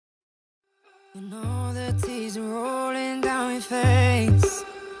You know the tears are rolling down your face,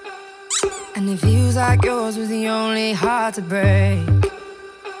 and it feels like yours was the only heart to break.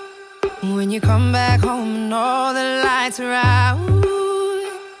 When you come back home and all the lights are out,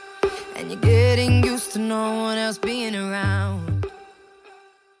 and you're getting used to no one else being around.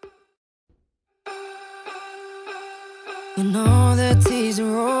 You know the tears are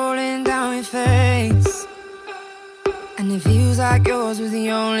rolling down your face, and it feels like yours was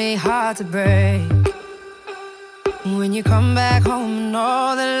the only heart to break. When you come back home and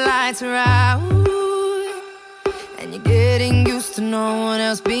all the lights are out, and you're getting used to no one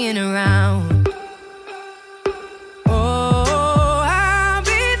else being around. Oh, I'll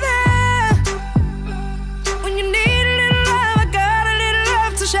be there when you need a little love. I got a little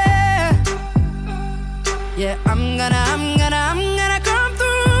love to share. Yeah, I'm gonna come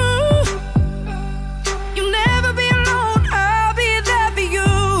through. You'll never be alone. I'll be there for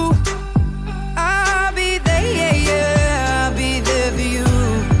you. I'll be there, yeah, yeah. I'll be there for you.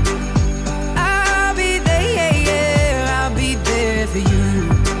 I'll be there, yeah, yeah. I'll be there for you.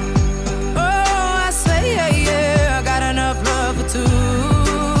 Oh, I say, yeah, yeah. I got enough love for two.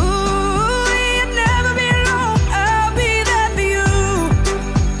 You'll never be alone. I'll be there for you.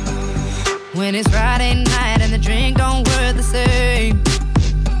 When it's Friday night and the drink don't work the same,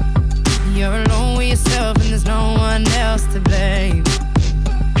 you're alone with yourself and there's no one else to blame.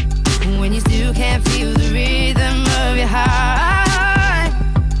 When you still can't feel the rhythm of your heart,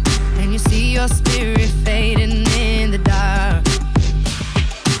 and you see your spirit fading in the dark.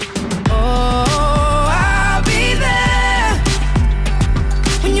 Oh, I'll be there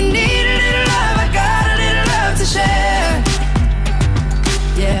when you need a little love. I got a little love to share.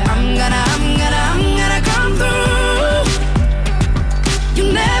 Yeah, I'm gonna come through.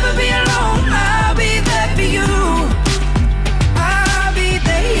 You'll never be alone. I'll be there for you. I'll be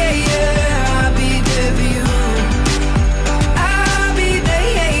there, yeah, yeah. I'll be there for you. I'll be there,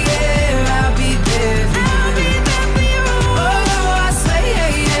 yeah, yeah. I'll be there for you. I'll be there for you. Oh, I say,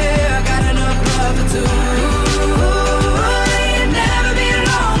 yeah, yeah. I got enough love for two. You'll never be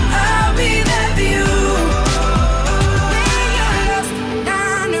alone. I'll be there for you.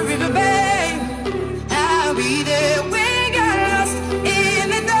 Down the river bank, I'll be there. We got lost in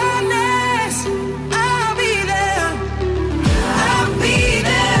the darkness. I'll be there. I'll be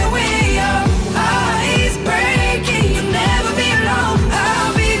there when your heart is breaking. You'll never be alone.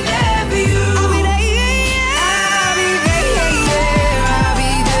 I'll be there for you. I'll be there, yeah. I'll be there, yeah, yeah. I'll be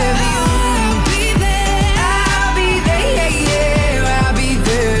there for you. I'll be there. I'll be there, yeah, yeah. I'll be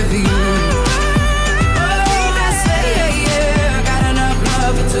there for you. Oh, I say, yeah, yeah. I got enough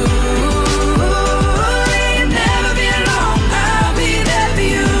love for two. You'll never be alone. I'll be there for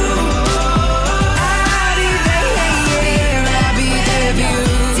you. I'll be there, yeah, yeah. I'll be there for you.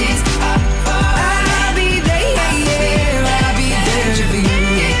 I'll be there, yeah, yeah. I'll be there for you.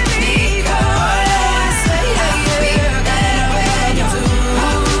 Oh, I say, yeah, yeah. I got enough love for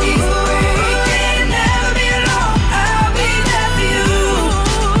two. You'll never be alone. I'll be there for you.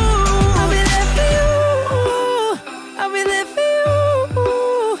 I'll be there for you. I'll be there for you.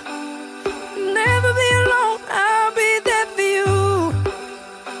 Never be alone. I'll be there for you.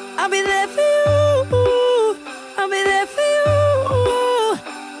 I'll be there for you. I'll be there for you.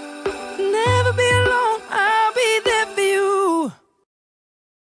 Never be alone. I'll be there for you.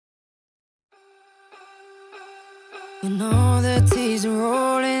 You know the tears are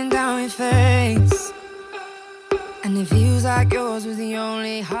rolling down your face, and it feels like yours was the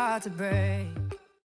only heart to break.